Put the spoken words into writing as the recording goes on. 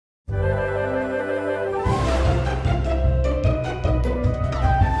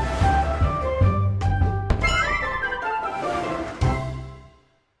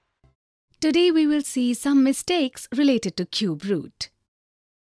Today we will see some mistakes related to cube root.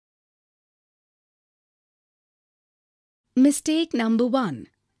 Mistake number 1.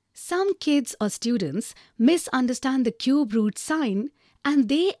 Some kids or students misunderstand the cube root sign and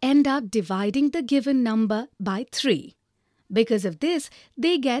they end up dividing the given number by 3. Because of this,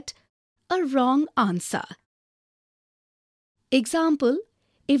 they get a wrong answer. Example,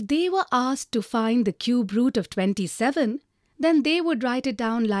 if they were asked to find the cube root of 27, then they would write it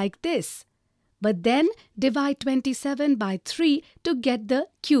down like this, but then divide 27 by 3 to get the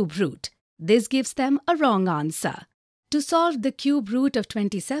cube root. This gives them a wrong answer. To solve the cube root of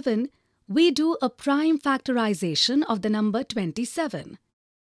 27, we do a prime factorization of the number 27.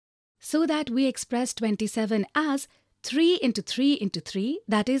 So that we express 27 as 3 into 3 into 3,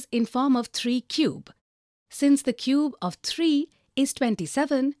 that is in form of 3 cube. Since the cube of 3 is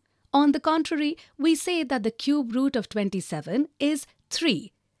 27, on the contrary, we say that the cube root of 27 is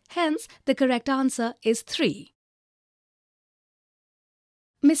 3. Hence, the correct answer is 3.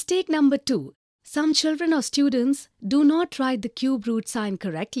 Mistake number 2. Some children or students do not write the cube root sign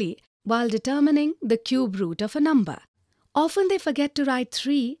correctly while determining the cube root of a number. Often they forget to write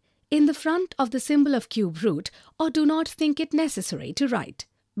 3 in the front of the symbol of cube root or do not think it necessary to write.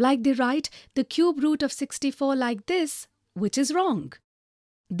 Like they write the cube root of 64 like this, which is wrong.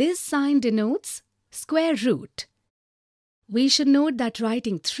 This sign denotes square root. We should note that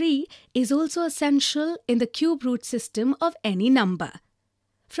writing 3 is also essential in the cube root system of any number.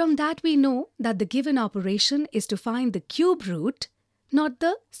 From that we know that the given operation is to find the cube root, not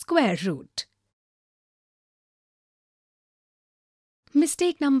the square root.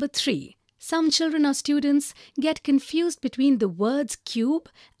 Mistake number 3. Some children or students get confused between the words cube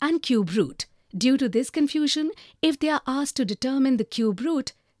and cube root. Due to this confusion, if they are asked to determine the cube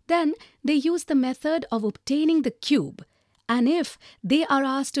root, then they use the method of obtaining the cube. And if they are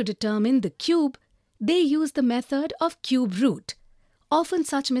asked to determine the cube, they use the method of cube root. Often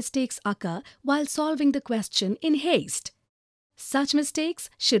such mistakes occur while solving the question in haste. Such mistakes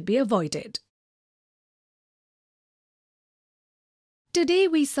should be avoided. Today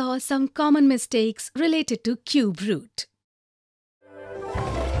we saw some common mistakes related to cube root.